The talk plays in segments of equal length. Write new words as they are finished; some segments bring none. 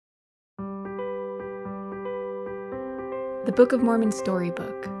The Book of Mormon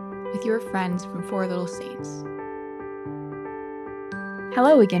Storybook, with your friends from Four Little Saints.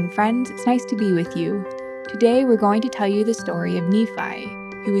 Hello again, friends. It's nice to be with you. Today we're going to tell you the story of Nephi,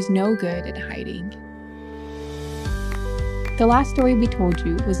 who is no good at hiding. The last story we told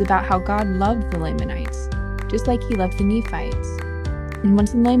you was about how God loved the Lamanites, just like he loved the Nephites. And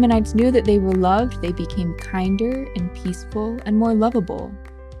once the Lamanites knew that they were loved, they became kinder and peaceful and more lovable.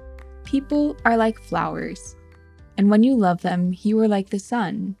 People are like flowers, and when you love them, you are like the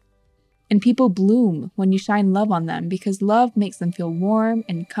sun. And people bloom when you shine love on them because love makes them feel warm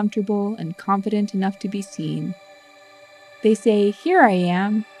and comfortable and confident enough to be seen. They say, "Here I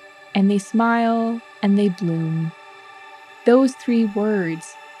am," and they smile and they bloom. Those 3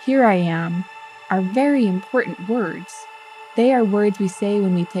 words, "Here I am," are very important words. They are words we say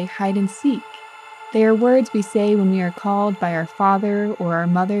when we play hide and seek. They are words we say when we are called by our father or our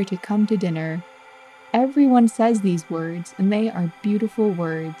mother to come to dinner. Everyone says these words, and they are beautiful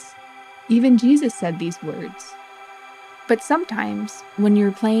words. Even Jesus said these words. But sometimes, when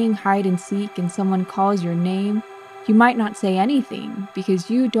you're playing hide and seek and someone calls your name, you might not say anything because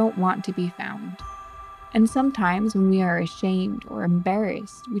you don't want to be found. And sometimes when we are ashamed or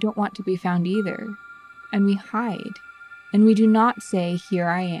embarrassed, we don't want to be found either, and we hide. And we do not say, "Here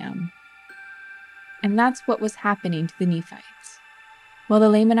I am." And that's what was happening to the Nephites. While the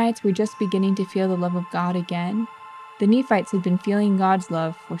Lamanites were just beginning to feel the love of God again, the Nephites had been feeling God's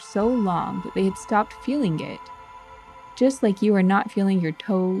love for so long that they had stopped feeling it. Just like you are not feeling your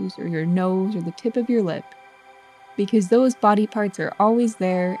toes or your nose or the tip of your lip, because those body parts are always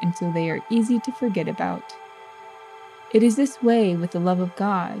there and so they are easy to forget about. It is this way with the love of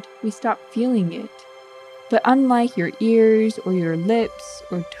God. We stop feeling it. But unlike your ears or your lips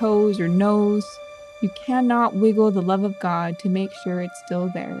or toes or nose, you cannot wiggle the love of God to make sure it's still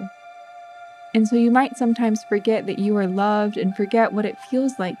there. And so you might sometimes forget that you are loved and forget what it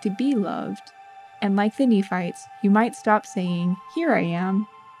feels like to be loved. And like the Nephites, you might stop saying, "Here I am,"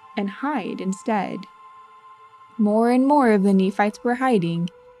 and hide instead. More and more of the Nephites were hiding.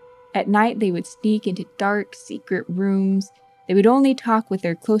 At night they would sneak into dark, secret rooms. They would only talk with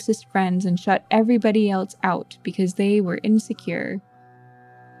their closest friends and shut everybody else out because they were insecure.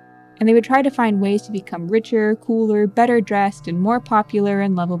 And they would try to find ways to become richer, cooler, better dressed, and more popular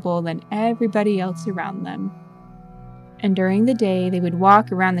and lovable than everybody else around them. And during the day, they would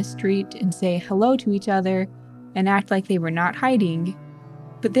walk around the street and say hello to each other and act like they were not hiding.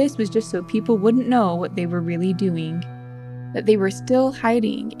 But this was just so people wouldn't know what they were really doing, that they were still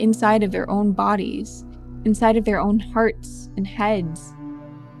hiding inside of their own bodies, inside of their own hearts and heads.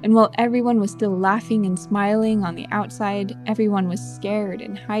 And while everyone was still laughing and smiling on the outside, everyone was scared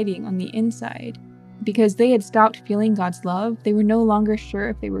and hiding on the inside. Because they had stopped feeling God's love, they were no longer sure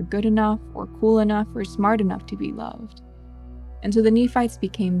if they were good enough or cool enough or smart enough to be loved. And so the Nephites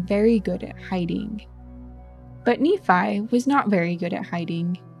became very good at hiding. But Nephi was not very good at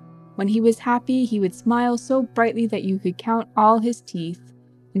hiding. When he was happy, he would smile so brightly that you could count all his teeth,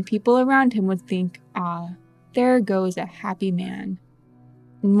 and people around him would think, "Ah, there goes a happy man."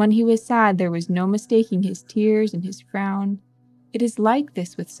 And when he was sad, there was no mistaking his tears and his frown. It is like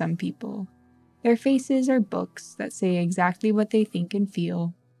this with some people. Their faces are books that say exactly what they think and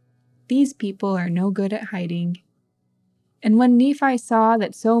feel. These people are no good at hiding. And when Nephi saw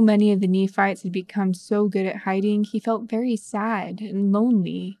that so many of the Nephites had become so good at hiding, he felt very sad and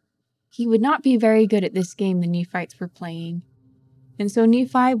lonely. He would not be very good at this game the Nephites were playing. And so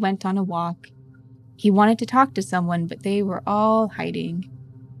Nephi went on a walk. He wanted to talk to someone, but they were all hiding.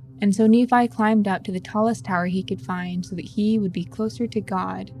 And so Nephi climbed up to the tallest tower he could find so that he would be closer to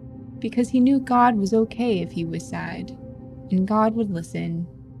God, because he knew God was okay if he was sad, and God would listen.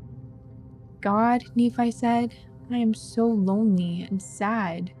 "God," Nephi said, "I am so lonely and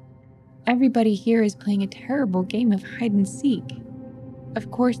sad. Everybody here is playing a terrible game of hide and seek.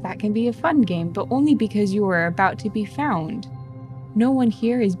 Of course that can be a fun game, but only because you are about to be found. No one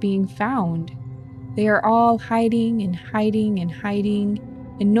here is being found. They are all hiding and hiding and hiding,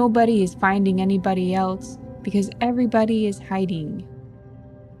 and nobody is finding anybody else because everybody is hiding."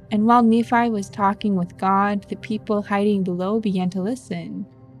 And while Nephi was talking with God, the people hiding below began to listen.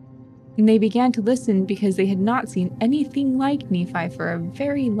 And they began to listen because they had not seen anything like Nephi for a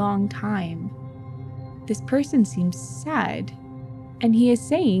very long time. "This person seems sad, and he is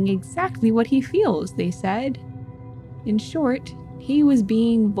saying exactly what he feels," they said. In short, he was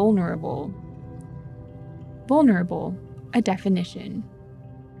being vulnerable. Vulnerable, a definition.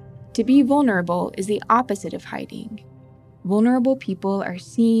 To be vulnerable is the opposite of hiding. Vulnerable people are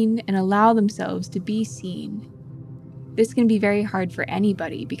seen and allow themselves to be seen. This can be very hard for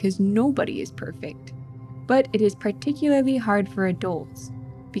anybody because nobody is perfect. But it is particularly hard for adults,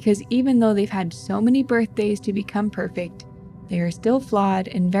 because even though they've had so many birthdays to become perfect, they are still flawed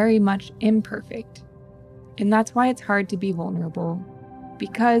and very much imperfect. And that's why it's hard to be vulnerable.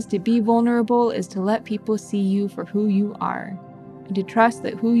 Because to be vulnerable is to let people see you for who you are, and to trust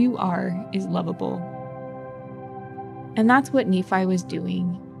that who you are is lovable. And that's what Nephi was doing.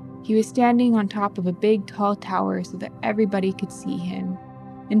 He was standing on top of a big tall tower so that everybody could see him.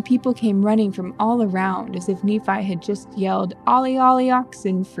 And people came running from all around as if Nephi had just yelled, "Ollie, ollie,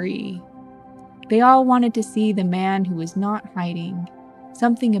 oxen free." They all wanted to see the man who was not hiding.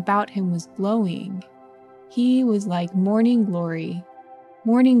 Something about him was glowing. He was like morning glory.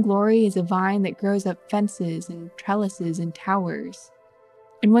 Morning glory is a vine that grows up fences and trellises and towers.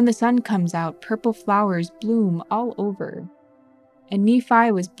 And when the sun comes out, purple flowers bloom all over. And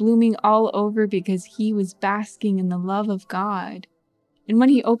Nephi was blooming all over because he was basking in the love of God. And when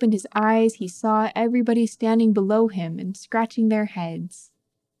he opened his eyes, he saw everybody standing below him and scratching their heads.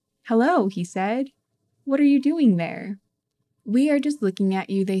 "Hello," he said. "What are you doing there?" "We are just looking at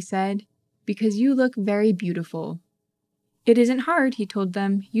you," they said, "because you look very beautiful." "It isn't hard," he told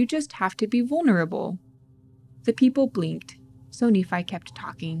them. "You just have to be vulnerable." The people blinked, so Nephi kept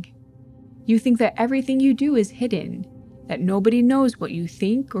talking. "You think that everything you do is hidden, that nobody knows what you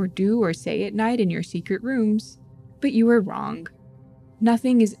think or do or say at night in your secret rooms. But you are wrong.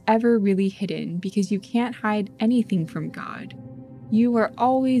 Nothing is ever really hidden because you can't hide anything from God. You are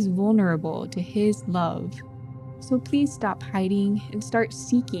always vulnerable to His love. So please stop hiding and start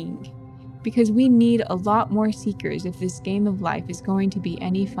seeking, because we need a lot more seekers if this game of life is going to be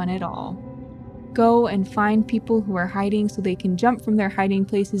any fun at all. Go and find people who are hiding so they can jump from their hiding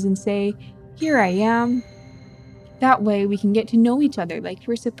places and say, 'Here I am.' That way we can get to know each other like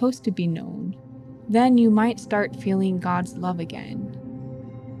we're supposed to be known. Then you might start feeling God's love again."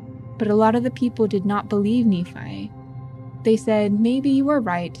 But a lot of the people did not believe Nephi. They said, "Maybe you are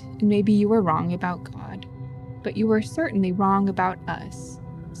right, and maybe you are wrong about God. But you are certainly wrong about us.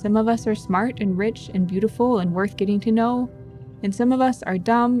 Some of us are smart and rich and beautiful and worth getting to know, and some of us are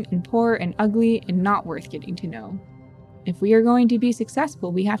dumb and poor and ugly and not worth getting to know. If we are going to be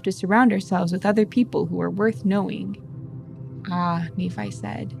successful, we have to surround ourselves with other people who are worth knowing." "Ah," Nephi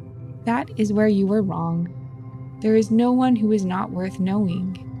said, "that is where you were wrong. There is no one who is not worth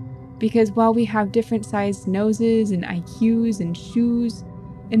knowing. Because while we have different sized noses and IQs and shoes,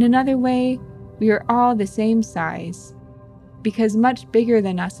 in another way, we are all the same size. Because much bigger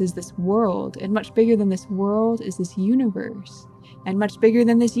than us is this world, and much bigger than this world is this universe, and much bigger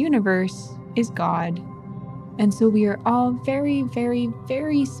than this universe is God. And so we are all very, very,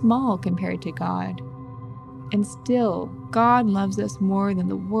 very small compared to God. And still, God loves us more than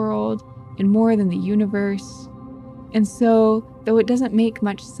the world and more than the universe. And so, though it doesn't make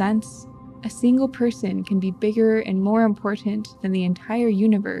much sense, a single person can be bigger and more important than the entire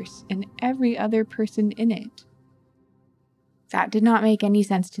universe and every other person in it." That did not make any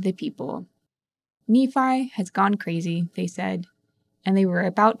sense to the people. "Nephi has gone crazy," they said, and they were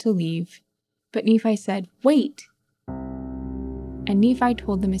about to leave. But Nephi said, "Wait!" And Nephi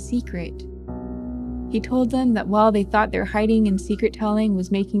told them a secret. He told them that while they thought their hiding and secret telling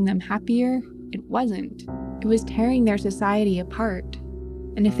was making them happier, it wasn't. It was tearing their society apart.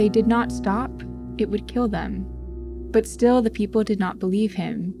 And if they did not stop, it would kill them. But still the people did not believe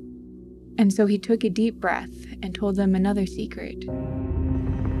him. And so he took a deep breath and told them another secret.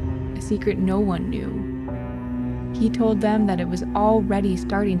 A secret no one knew. He told them that it was already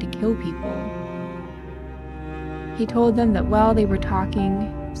starting to kill people. He told them that while they were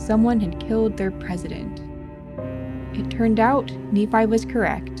talking, someone had killed their president. It turned out Nephi was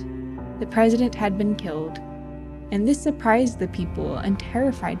correct. The president had been killed. And this surprised the people and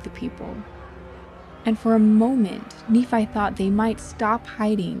terrified the people. And for a moment, Nephi thought they might stop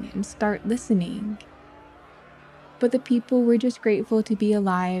hiding and start listening. But the people were just grateful to be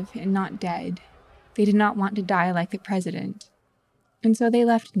alive and not dead. They did not want to die like the president. And so they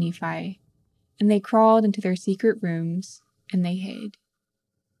left Nephi, and they crawled into their secret rooms, and they hid.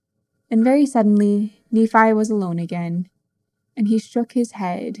 And very suddenly, Nephi was alone again, and he shook his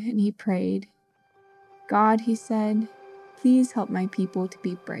head and he prayed. "God," he said, "please help my people to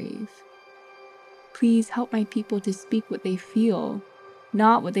be brave. Please help my people to speak what they feel,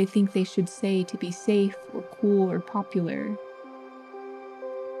 not what they think they should say to be safe or cool or popular.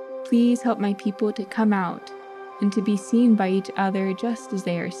 Please help my people to come out and to be seen by each other just as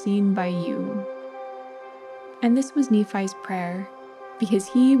they are seen by you." And this was Nephi's prayer, because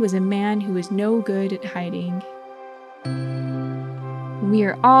he was a man who was no good at hiding. We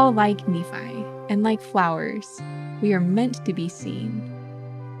are all like Nephi, and like flowers, we are meant to be seen.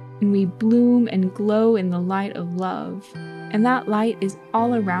 and we bloom and glow in the light of love, and that light is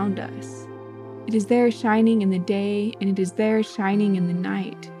all around us. It is there shining in the day, and it is there shining in the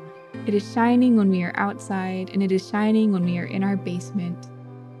night. It is shining when we are outside, and it is shining when we are in our basement.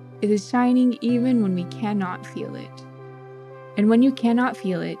 It is shining even when we cannot feel it. And when you cannot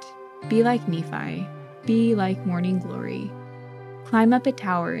feel it, be like Nephi, be like Morning Glory. Climb up a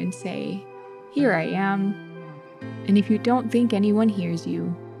tower and say, "Here I am." And if you don't think anyone hears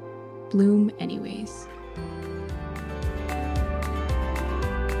you, bloom anyways.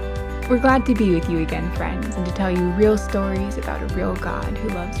 We're glad to be with you again, friends, and to tell you real stories about a real God who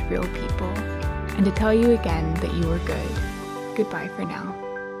loves real people, and to tell you again that you are good. Goodbye for now.